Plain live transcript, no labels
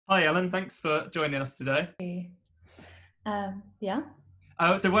Hi, Ellen. Thanks for joining us today. Yeah.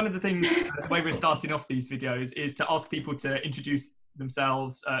 So one of the things, the way we're starting off these videos is to ask people to introduce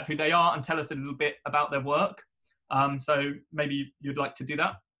themselves, who they are, and tell us a little bit about their work. So maybe you'd like to do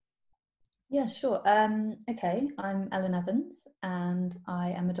that? Yeah, sure. Okay, I'm Ellen Evans and I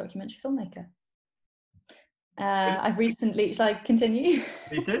am a documentary filmmaker. I've recently, shall I continue?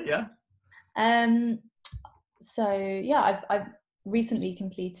 Me too, yeah. um, so yeah, I've recently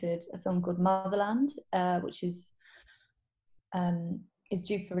completed a film called Motherland, which is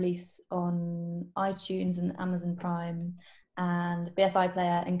due for release on iTunes and Amazon Prime, and BFI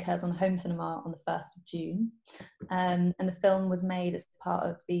Player incurs on home cinema on the 1st of June. And the film was made as part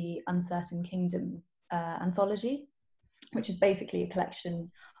of the Uncertain Kingdom anthology, which is basically a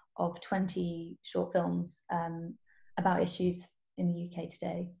collection of 20 short films about issues in the UK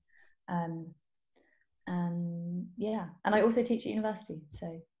today. And yeah, and I also teach at university,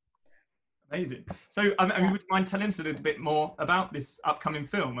 so. Amazing. So, I mean, would you mind telling us a little bit more about this upcoming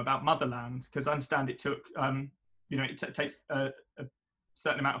film, about Motherland? Because I understand it took, it takes a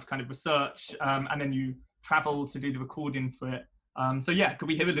certain amount of kind of research, and then you travel to do the recording for it. So yeah, could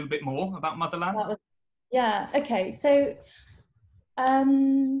we hear a little bit more about Motherland? Yeah, okay. So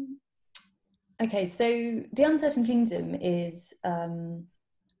The Uncertain Kingdom is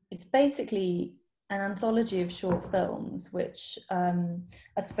it's basically an anthology of short films which are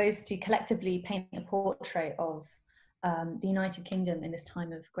supposed to collectively paint a portrait of the United Kingdom in this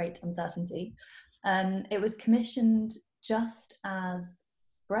time of great uncertainty. It was commissioned just as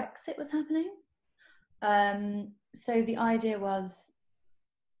Brexit was happening. So the idea was,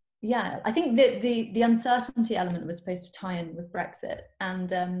 yeah, I think that the uncertainty element was supposed to tie in with Brexit,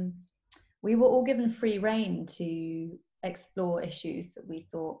 and we were all given free rein to explore issues that we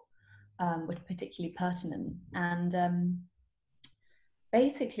thought were particularly pertinent. And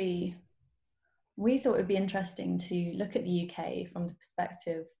basically, we thought it would be interesting to look at the UK from the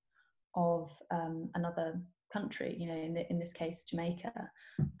perspective of another country, you know, in this case, Jamaica,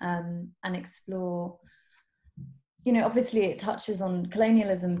 and explore. You know, obviously it touches on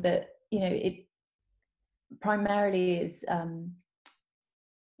colonialism, but you know, it primarily is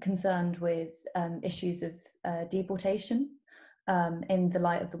concerned with issues of deportation in the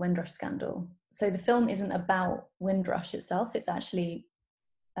light of the Windrush scandal. So the film isn't about Windrush itself, it's actually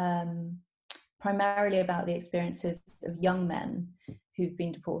primarily about the experiences of young men who've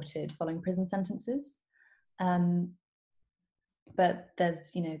been deported following prison sentences. But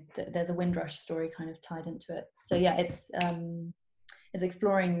there's, you know, there's a Windrush story kind of tied into it. So yeah, it's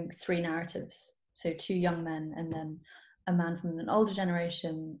exploring three narratives. So two young men and then a man from an older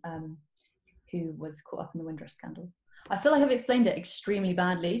generation who was caught up in the Windrush scandal. I feel like I've explained it extremely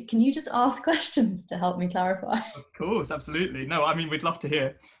badly. Can you just ask questions to help me clarify? Of course, absolutely. No, I mean, we'd love to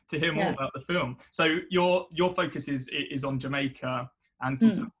hear more about the film. So your focus is on Jamaica and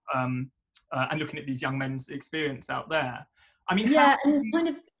sort of and looking at these young men's experience out there. I mean, yeah, and kind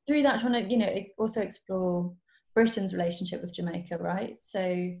of through that, trying to, you know, also explore Britain's relationship with Jamaica, right?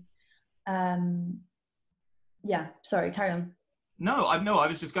 So, yeah, sorry, carry on. No, I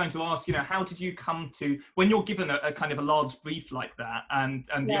was just going to ask, you know, how did you come to, when you're given a kind of a large brief like that, and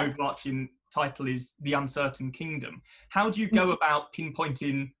the overarching title is The Uncertain Kingdom, how do you go about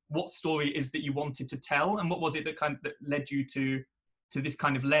pinpointing what story it is that you wanted to tell, and what was it that led you to this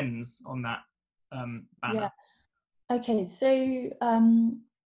kind of lens on that banner? Yeah. Okay, so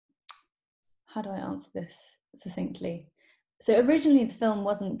how do I answer this succinctly? So originally the film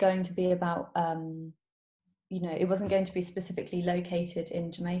wasn't going to be about, you know, it wasn't going to be specifically located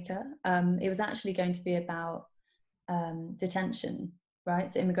in Jamaica. It was actually going to be about detention, right?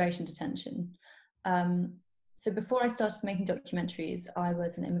 So immigration detention. So before I started making documentaries, I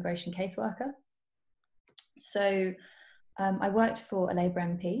was an immigration caseworker. So I worked for a Labour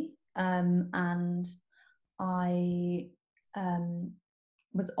MP, and I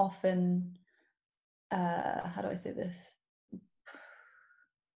was often, how do I say this?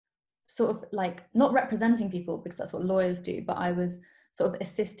 Sort of like not representing people because that's what lawyers do, but I was sort of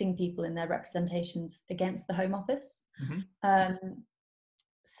assisting people in their representations against the Home Office.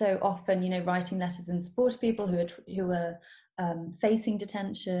 So often, you know, writing letters in support of people who were facing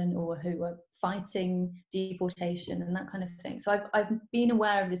detention or who were fighting deportation and that kind of thing. So I've been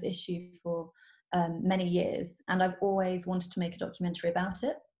aware of this issue for many years, and I've always wanted to make a documentary about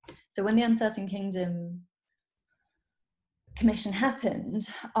it. So when the Uncertain Kingdom commission happened,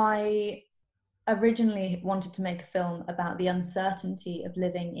 I originally wanted to make a film about the uncertainty of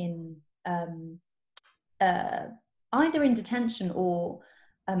living in either in detention or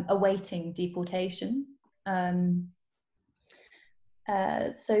awaiting deportation.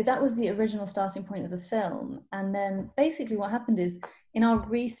 So that was the original starting point of the film. And then basically what happened is in our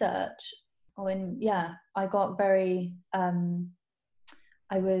research, I got very,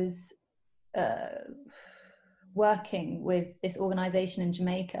 I was working with this organization in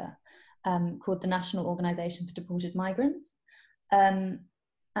Jamaica called the National Organization for Deported Migrants. And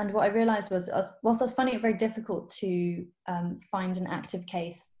what I realized was, whilst I was finding it very difficult to find an active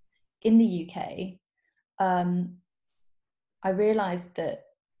case in the UK, I realized that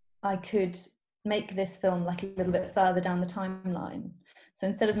I could make this film like a little bit further down the timeline. So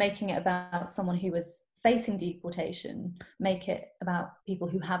instead of making it about someone who was facing deportation, make it about people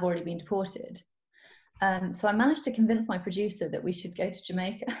who have already been deported. So I managed to convince my producer that we should go to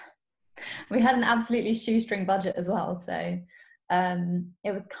Jamaica. We had an absolutely shoestring budget as well, so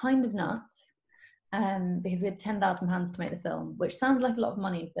it was kind of nuts because we had £10,000 to make the film, which sounds like a lot of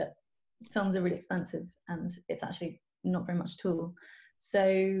money, but films are really expensive and it's actually not very much at all.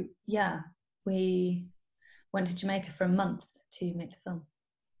 So yeah, we went to Jamaica for a month to make the film.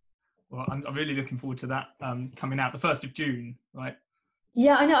 Well, I'm really looking forward to that coming out the 1st of June, right?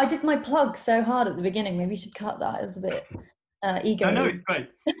 Yeah, I know. I did my plug so hard at the beginning. Maybe you should cut that. It was a bit ego. No, it's great.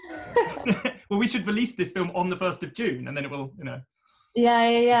 Well, we should release this film on the 1st of June and then it will,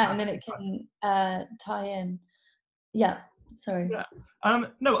 Yeah. And then it can tie in. Yeah, sorry. Yeah.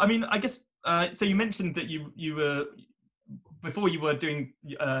 No, I mean, I guess, so you mentioned that you were, before you were doing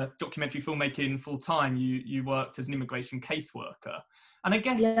documentary filmmaking full time, you worked as an immigration caseworker. And I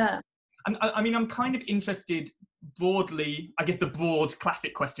guess, I mean, I'm kind of interested broadly, I guess the broad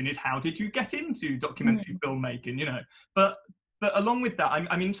classic question is, how did you get into documentary filmmaking, But along with that,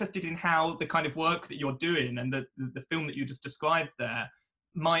 I'm interested in how the kind of work that you're doing and the film that you just described there,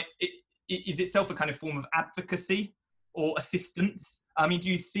 is itself a kind of form of advocacy or assistance? I mean,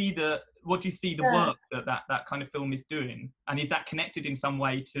 what do you see the work that kind of film is doing? And is that connected in some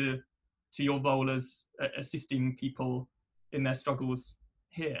way to your role as assisting people in their struggles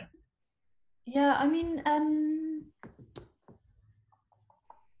here? Yeah, I mean,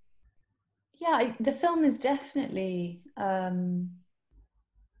 the film is definitely, it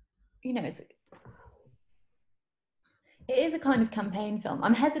is a kind of campaign film.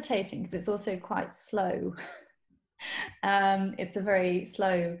 I'm hesitating because it's also quite slow. It's a very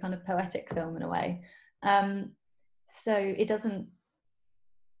slow kind of poetic film in a way. So it doesn't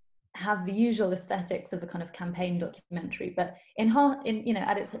have the usual aesthetics of a kind of campaign documentary, but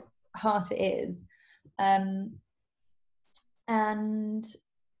at its heart it is. And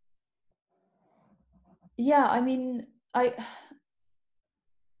yeah, I mean, I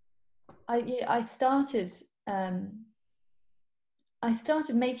started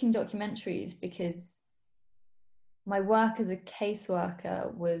making documentaries because my work as a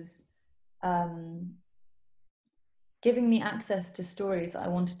caseworker was giving me access to stories that I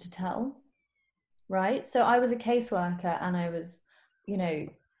wanted to tell, right? So I was a caseworker and I was,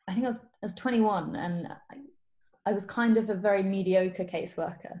 I think I was 21 and I was kind of a very mediocre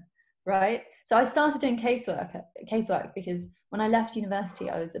caseworker, right? So I started doing casework because when I left university,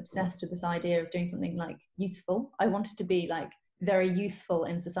 I was obsessed with this idea of doing something like useful. I wanted to be like very useful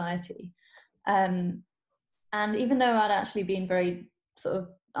in society. And even though I'd actually been very sort of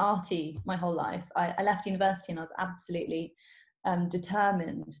arty my whole life, I left university and I was absolutely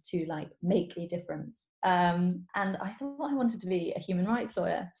determined to like make a difference. And I thought I wanted to be a human rights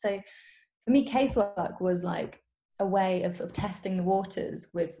lawyer. So for me, casework was like a way of sort of testing the waters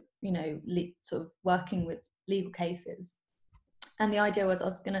with, sort of working with legal cases. And the idea was I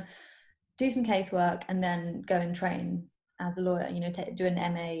was going to do some casework and then go and train as a lawyer, do an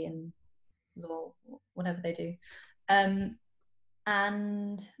MA in law, whatever they do, and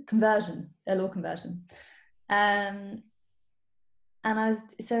a law conversion. And I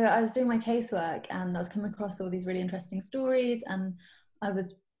was doing my casework and I was coming across all these really interesting stories, and I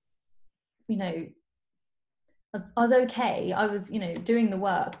was, I was okay. I was, doing the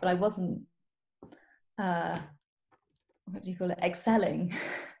work, but I wasn't, what do you call it, excelling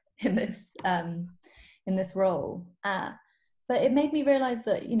in this role. But it made me realize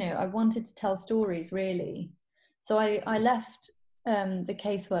that, I wanted to tell stories really. So I left the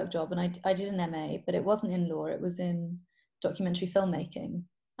casework job and I did an MA, but it wasn't in law, it was in documentary filmmaking.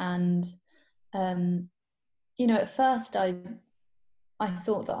 And, at first I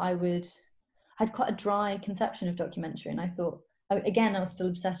thought that I had quite a dry conception of documentary. And I thought, again, I was still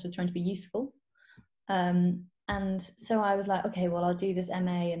obsessed with trying to be useful. And so I was like, okay, well, I'll do this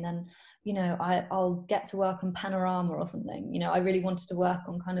MA and then, I'll get to work on Panorama or something. I really wanted to work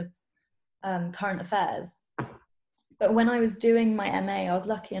on kind of current affairs. But when I was doing my MA, I was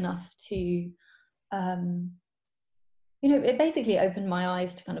lucky enough to you know, it basically opened my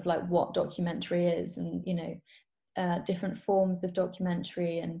eyes to kind of like what documentary is, and, you know, different forms of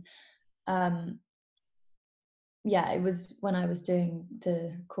documentary. And yeah, it was when I was doing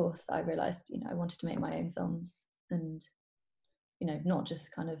the course that I realized, you know, I wanted to make my own films, and, you know, not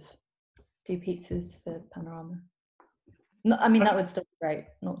just kind of do pizzas for Panorama. No, I mean, that would still be great,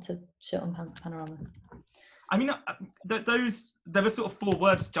 not to shit on Panorama. I mean, those, there were sort of 4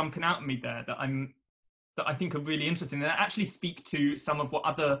 words jumping out at me there that I think are really interesting, and that actually speak to some of what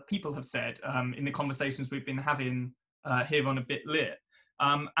other people have said in the conversations we've been having here on A Bit Lit.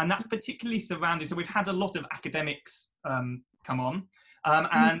 And that's particularly surrounding, so we've had a lot of academics come on,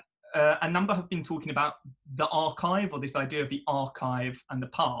 and a number have been talking about the archive, or this idea of the archive and the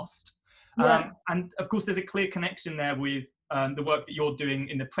past. And of course, there's a clear connection there with the work that you're doing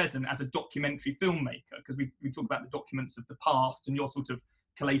in the present as a documentary filmmaker, because we talk about the documents of the past, and you're sort of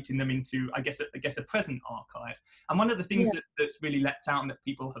collating them into, I guess a present archive. And one of the things that's really leapt out and that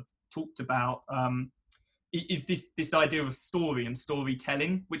people have talked about is this idea of story and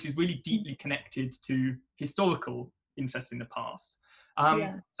storytelling, which is really deeply connected to historical interest in the past.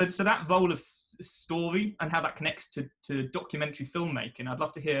 So that role of story and how that connects to documentary filmmaking, I'd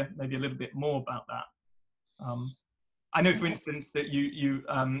love to hear maybe a little bit more about that. I know, for instance, that you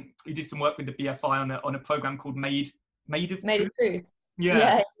did some work with the BFI on a program called Made of Truth.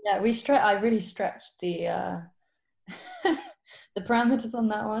 Yeah. I really stretched the the parameters on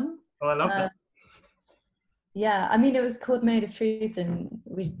that one. Oh, I love that. Yeah, I mean, it was called Made of Truth, and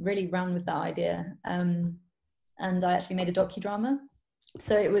we really ran with that idea. And I actually made a docudrama.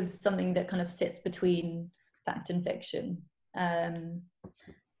 So it was something that kind of sits between fact and fiction,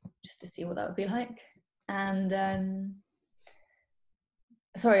 just to see what that would be like. And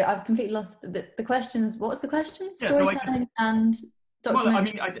sorry, I've completely lost the questions. What was the question? Yeah, storytelling and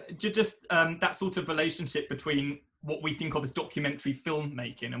documentary. Well, I mean, just that sort of relationship between what we think of as documentary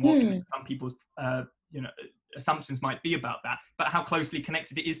filmmaking and what some people's you know, assumptions might be about that, but how closely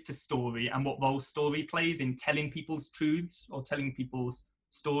connected it is to story, and what role story plays in telling people's truths or telling people's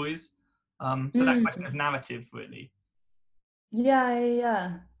stories. So that question of narrative, really.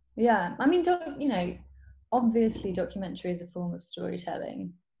 Yeah. I mean, you know, obviously documentary is a form of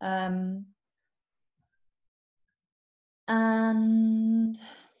storytelling. And I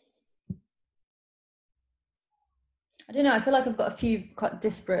don't know, I feel like I've got a few quite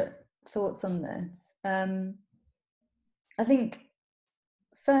disparate thoughts on this. I think,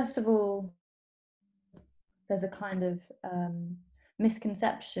 first of all, there's a kind of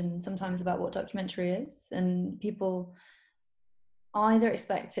misconception sometimes about what documentary is, and people either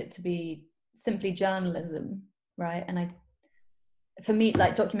expect it to be simply journalism, right? And for me,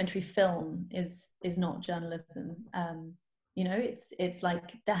 like, documentary film is not journalism. You know, it's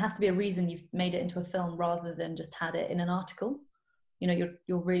like there has to be a reason you've made it into a film rather than just had it in an article. You know,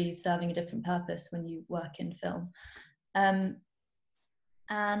 you're really serving a different purpose when you work in film. And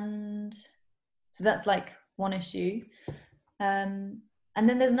so that's like one issue. And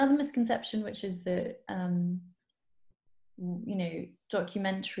then there's another misconception, which is that you know,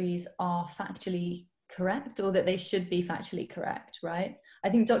 documentaries are factually correct, or that they should be factually correct, right? I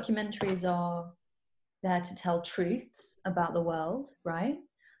think documentaries are there to tell truths about the world, right?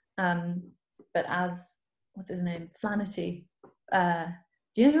 But as, what's his name, Flannery, do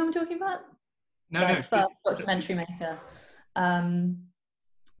you know who I'm talking about? No. First documentary maker.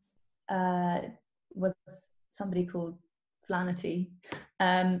 Was somebody called Flannery.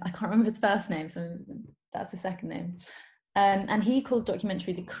 I can't remember his first name, so that's the second name. And he called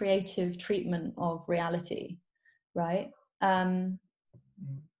documentary the creative treatment of reality, right? And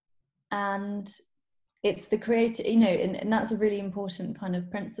it's the creative, you know, and that's a really important kind of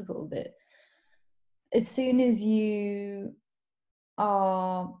principle, that as soon as you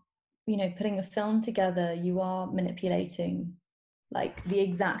are, you know, putting a film together, you are manipulating like the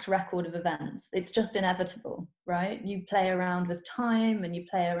exact record of events. It's just inevitable, right? You play around with time, and you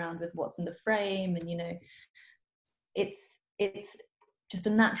play around with what's in the frame, and, you know, it's just a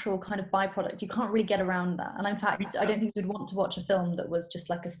natural kind of byproduct. You can't really get around that. And in fact, I don't think you'd want to watch a film that was just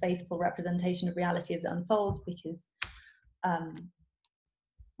like a faithful representation of reality as it unfolds, because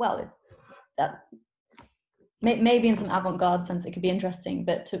well, that maybe in some avant-garde sense it could be interesting,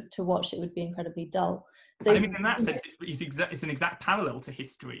 but to watch it would be incredibly dull. So I mean, in that sense, it's an exact parallel to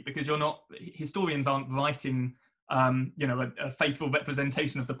history, because historians aren't writing you know, a faithful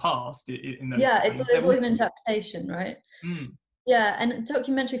representation of the past in those it's always an interpretation, right? Yeah, and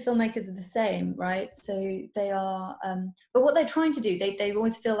documentary filmmakers are the same, right? So they are, but what they're trying to do, they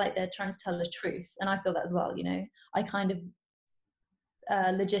always feel like they're trying to tell the truth, and I feel that as well. You know, I kind of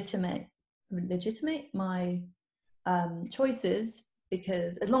legitimate my choices,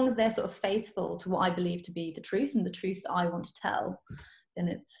 because as long as they're sort of faithful to what I believe to be the truth and the truth that I want to tell, then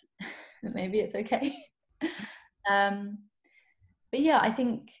it's maybe it's okay. But yeah, I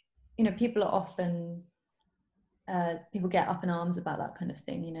think, you know, people are often people get up in arms about that kind of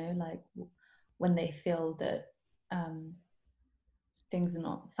thing, you know, like when they feel that things are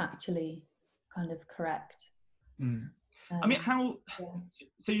not factually kind of correct. I mean, how? Yeah.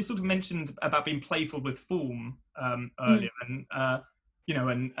 So you sort of mentioned about being playful with form earlier, and you know,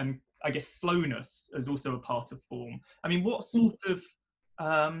 and I guess slowness is also a part of form. I mean, what sort of,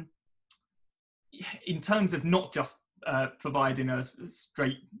 in terms of not just providing a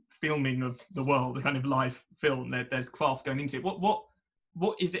straight filming of the world, a kind of live film, there's craft going into it.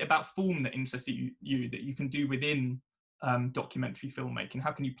 What is it about form that interests you that you can do within documentary filmmaking?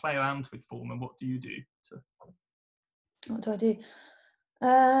 How can you play around with form, and what do you do to? What do I do?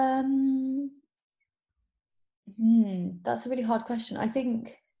 That's a really hard question. I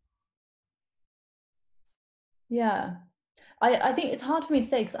think, yeah, I think it's hard for me to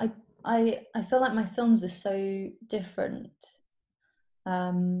say, because I feel like my films are so different.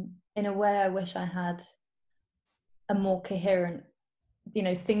 In a way, I wish I had a more coherent, you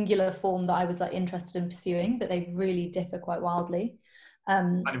know, singular form that I was like interested in pursuing, but they really differ quite wildly.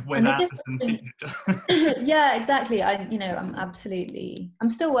 Kind of Wes And Anderson signature. yeah, exactly. I'm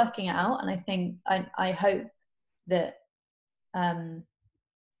still working it out, and I think I hope that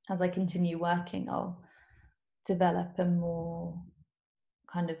as I continue working, I'll develop a more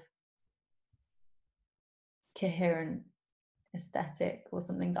kind of coherent aesthetic or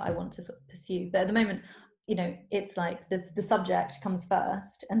something that I want to sort of pursue. But at the moment, you know, it's like the subject comes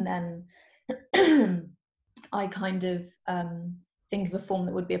first, and then I kind of think of a form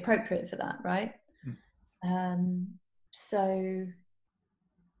that would be appropriate for that, right? So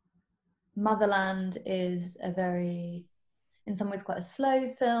Motherland is a very, in some ways, quite a slow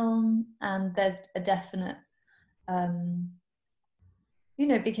film, and there's a definite you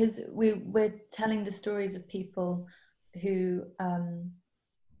know, because we're telling the stories of people who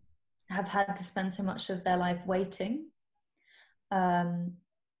have had to spend so much of their life waiting,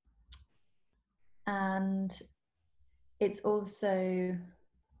 and it's also,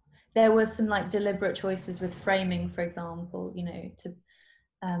 there were some like deliberate choices with framing, for example, you know, to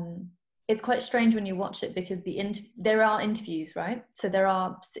it's quite strange when you watch it, because there are interviews, right? So there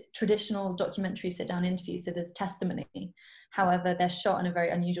are traditional documentary sit-down interviews, so there's testimony. However, they're shot in a very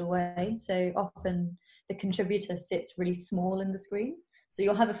unusual way. So often the contributor sits really small in the screen. So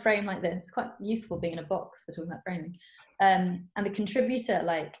you'll have a frame like this. It's quite useful being in a box for talking about framing. And the contributor,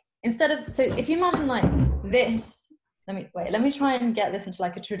 like, instead of, so if you imagine like this, let me try and get this into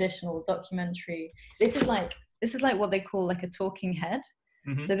like a traditional documentary. This is like what they call like a talking head.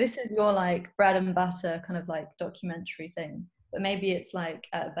 Mm-hmm. So this is your like bread and butter kind of like documentary thing, but maybe it's like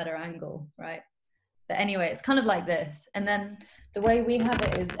at a better angle, right? But anyway, it's kind of like this. And then the way we have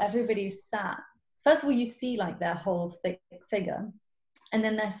it is everybody's sat, first of all, you see like their whole thick figure, and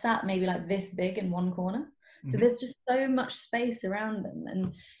then they're sat maybe like this big in one corner. Mm-hmm. So there's just so much space around them,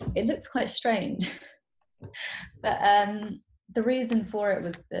 and it looks quite strange. But the reason for it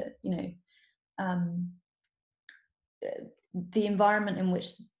was that, you know, the environment in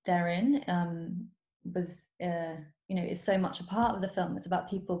which they're in was, you know, is so much a part of the film. It's about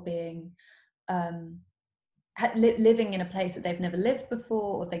people being living in a place that they've never lived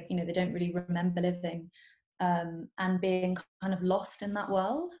before, or they, you know, they don't really remember living, and being kind of lost in that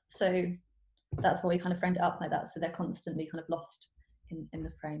world. So that's why we kind of framed it up like that. So they're constantly kind of lost in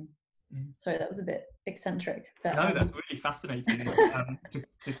the frame. Sorry, that was a bit eccentric. But, no, that's really fascinating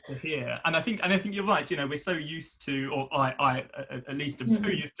to hear. And I think you're right. You know, we're so used to, or I at least am so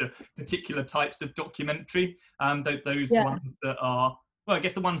used to particular types of documentary. Those ones that are, well, I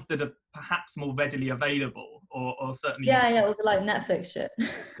guess the ones that are perhaps more readily available, or certainly. Or like Netflix shit.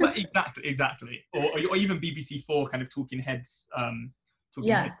 Well, exactly. Or even BBC Four kind of talking heads.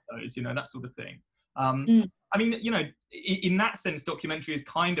 Head shows, you know, that sort of thing. I mean, you know, in that sense, documentary is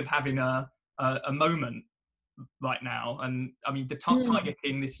kind of having a moment right now. And I mean, the Tiger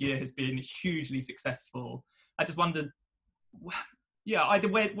King this year has been hugely successful. I just wondered, yeah, either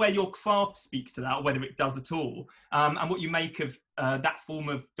where your craft speaks to that, or whether it does at all, and what you make of that form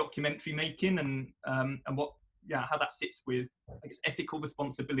of documentary making, and what, yeah, how that sits with, I guess, ethical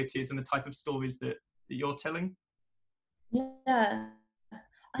responsibilities and the type of stories that you're telling. Yeah,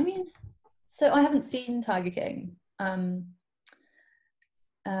 I mean, so I haven't seen Tiger King, but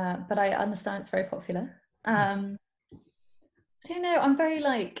I understand it's very popular. I don't know, I'm very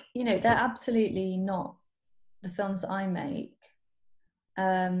like, you know, they're absolutely not the films that I make.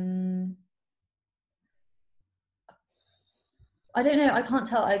 I don't know, I can't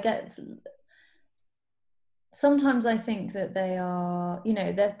tell. I get, sometimes I think that they are, you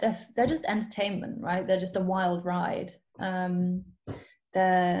know, they're just entertainment, right? They're just a wild ride.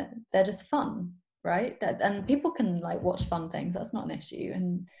 They're just fun, right? And people can like watch fun things. That's not an issue,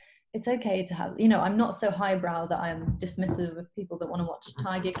 and it's okay to have. You know, I'm not so highbrow that I'm dismissive of people that want to watch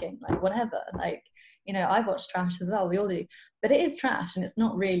Tiger King, like whatever. Like, you know, I watch trash as well. We all do, but it is trash, and it's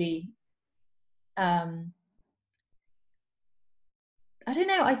not really. I don't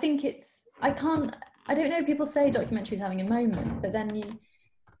know. I think it's. I can't. I don't know. People say documentaries having a moment, but then you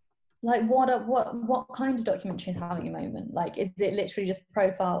like what kind of documentary is having a moment? Like, is it literally just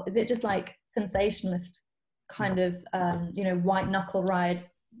profile? Is it just like sensationalist kind of you know, white knuckle ride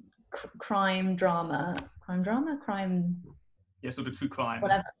crime drama? Yeah, sort of true crime.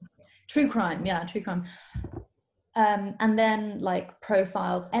 Whatever. True crime, yeah, true crime. And then like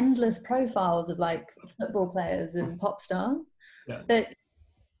profiles, endless profiles of like football players and pop stars. Yeah. But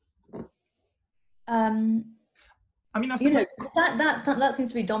I mean, I you know, suppose that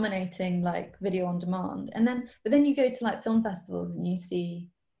seems to be dominating like video on demand. And then, but then you go to like film festivals and you see,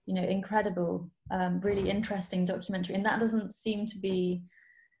 you know, incredible, really interesting documentary, and that doesn't seem to be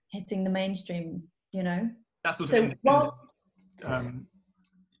hitting the mainstream. You know, that sort of so whilst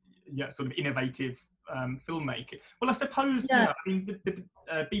yeah, sort of innovative filmmaking. Well, I suppose, yeah, you know, I mean, the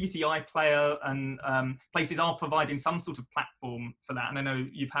BBC iPlayer and places are providing some sort of platform for that. And I know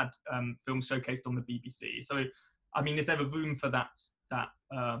you've had films showcased on the BBC. So, I mean, is there a room for that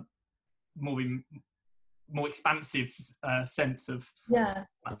more expansive sense of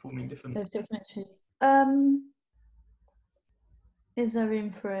platforming different documentary? Is there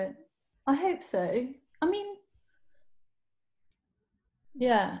room for it? I hope so. I mean,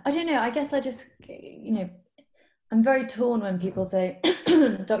 yeah, I don't know. I guess I just, you know, I'm very torn when people say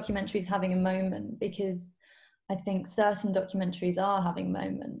documentaries having a moment, because I think certain documentaries are having a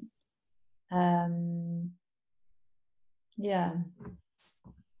moment. Yeah,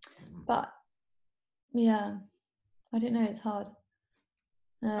 but yeah, I don't know. It's hard.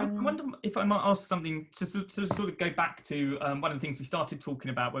 I wonder if I might ask something to sort of go back to one of the things we started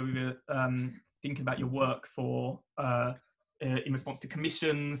talking about, where we were thinking about your work for in response to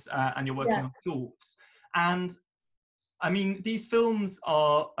commissions, and you're working on shorts. And I mean, these films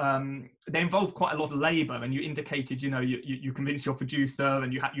are they involve quite a lot of labour, and you indicated, you know, you convinced your producer,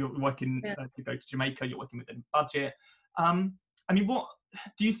 and you're working to go to Jamaica. You're working within budget. I mean, what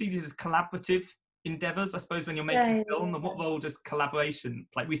do you see these as collaborative endeavours? I suppose when you're making a film, and what role does collaboration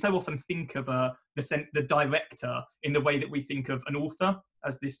play? We so often think of the director in the way that we think of an author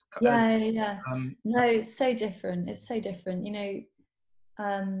as this. No, it's so different. It's so different. You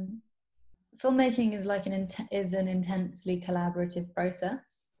know, filmmaking is like an intensely collaborative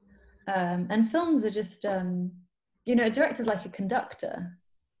process, and films are just you know, a director's like a conductor,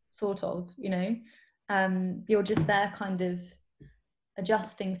 sort of. You know, you're just there, kind of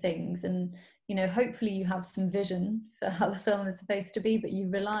adjusting things, and you know, hopefully you have some vision for how the film is supposed to be, but you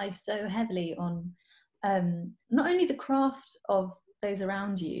rely so heavily on not only the craft of those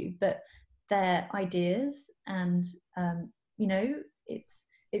around you, but their ideas, and you know, it's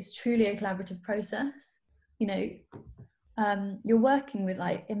truly a collaborative process. You know, you're working with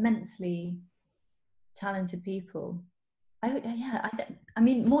like immensely talented people. I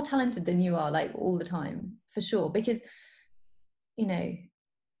mean, more talented than you are, like all the time, for sure, because you know,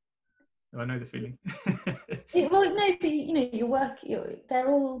 I know the feeling. well, no, but you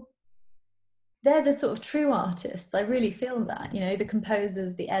know, they're the sort of true artists. I really feel that, you know, the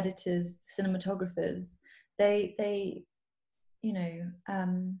composers, the editors, the cinematographers, they you know,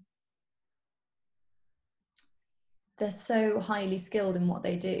 they're so highly skilled in what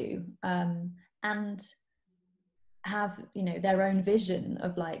they do, and have, you know, their own vision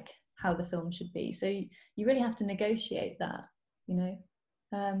of like how the film should be. So you really have to negotiate that, you know.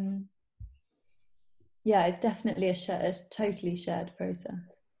 Yeah, it's definitely a totally shared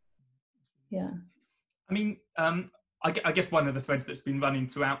process. Yeah. I mean, I guess one of the threads that's been running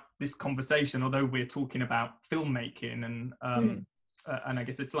throughout this conversation, although we're talking about filmmaking and I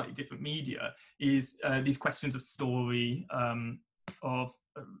guess a slightly different media, is these questions of story, of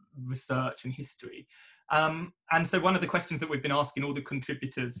research and history. And so one of the questions that we've been asking all the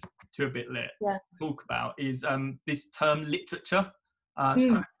contributors to A Bit Lit to talk about is this term literature. It's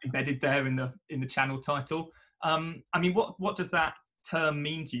kind of embedded there in the channel title. I mean, what does that term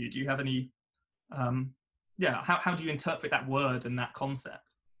mean to you? Do you have any how do you interpret that word and that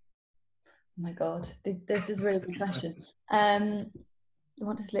concept? Oh my God, this is a really good question.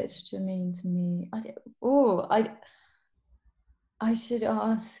 What does literature mean to me? I should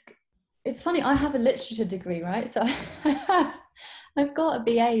ask. It's funny, I have a literature degree, right? So I have I've got a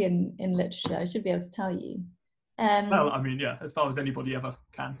BA in literature. I should be able to tell you. Well, I mean, yeah, as far as anybody ever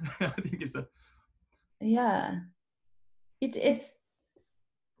can. I think it's a yeah. It's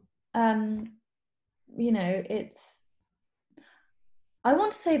you know, it's, I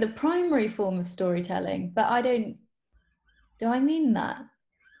want to say the primary form of storytelling, but I don't, do I mean that?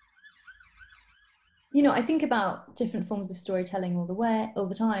 You know, I think about different forms of storytelling all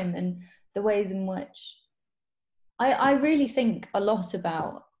the time, and the ways in which I really think a lot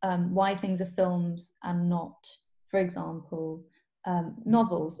about why things are films and not, for example,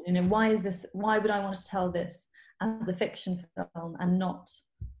 novels. You know, why would I want to tell this as a fiction film and not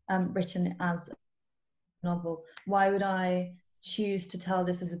written as a novel? Why would I choose to tell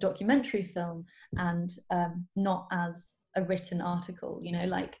this as a documentary film and not as a written article? You know,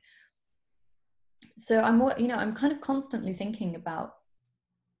 like, so I'm kind of constantly thinking about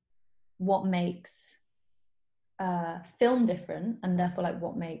what makes film different, and therefore like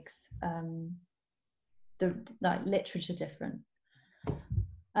what makes the like literature different.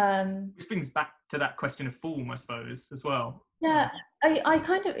 which brings back to that question of form, I suppose, as well. Yeah, I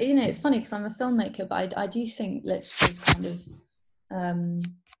kind of, you know, it's funny because I'm a filmmaker, but I do think literature is kind of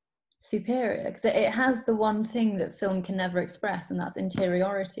superior because it has the one thing that film can never express, and that's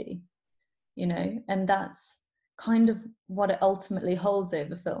interiority, you know, and that's kind of what it ultimately holds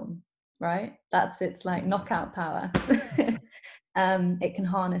over film, right? That's its like knockout power. It can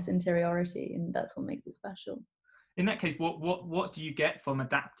harness interiority, and that's what makes it special. In that case, what do you get from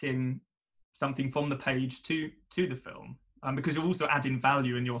adapting something from the page to the film? Because you're also adding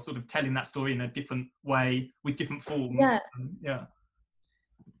value, and you're sort of telling that story in a different way with different forms. Yeah. Yeah.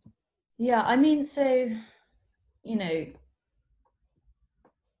 Yeah, I mean, so, you know,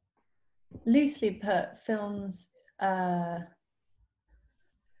 loosely put, films, I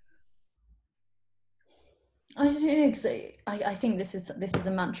don't know, because I think this is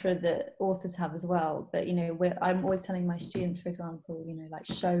a mantra that authors have as well. But you know, I'm always telling my students, for example, you know, like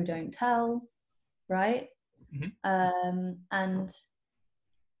show don't tell, right? Mm-hmm. And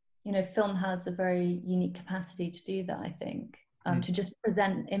you know, film has a very unique capacity to do that. I think to just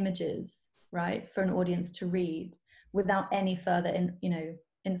present images, right, for an audience to read without any further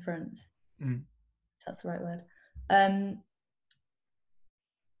inference. Mm. That's the right word.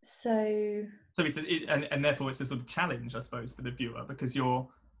 So And therefore it's a sort of challenge, I suppose, for the viewer, because you're,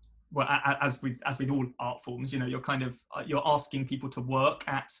 well, as with all art forms, you know, you're kind of you're asking people to work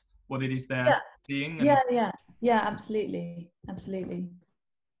at what it is they're seeing. And yeah, absolutely.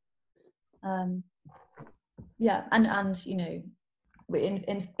 Yeah, and you know,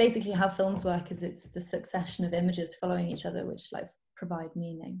 in basically how films work is it's the succession of images following each other which like provide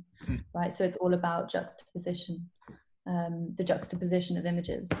meaning, right? So it's all about juxtaposition, the juxtaposition of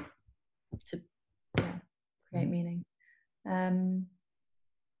images to create meaning.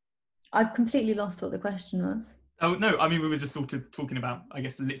 I've completely lost what the question was. Oh no, I mean, we were just sort of talking about, I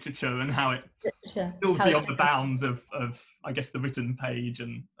guess, literature and how it spills how beyond the bounds of I guess the written page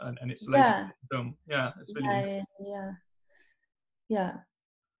and its relationship to film. Yeah, it's really yeah.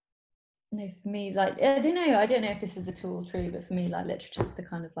 No, for me, like, I don't know if this is at all true, but for me, like, literature is the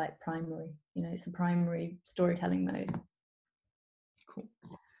kind of like primary, you know, it's a primary storytelling mode. Cool.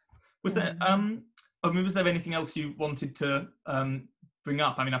 Was there I mean, was there anything else you wanted to bring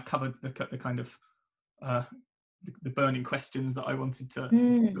up? I mean, I've covered the kind of the burning questions that I wanted to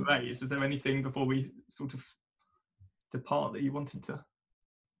raise. Is there anything before we sort of depart that you wanted to?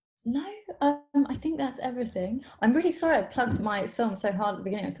 No, I think that's everything. I'm really sorry I plugged my film so hard at the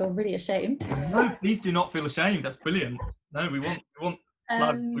beginning. I feel really ashamed. No, please do not feel ashamed. That's brilliant. No, we want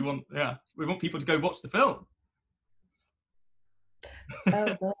plug. We want people to go watch the film.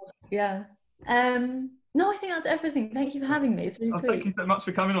 Oh god, yeah. No, I think that's everything. Thank you for having me. It's really sweet. Thank you so much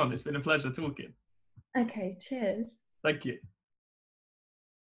for coming on. It's been a pleasure talking. Okay, cheers. Thank you.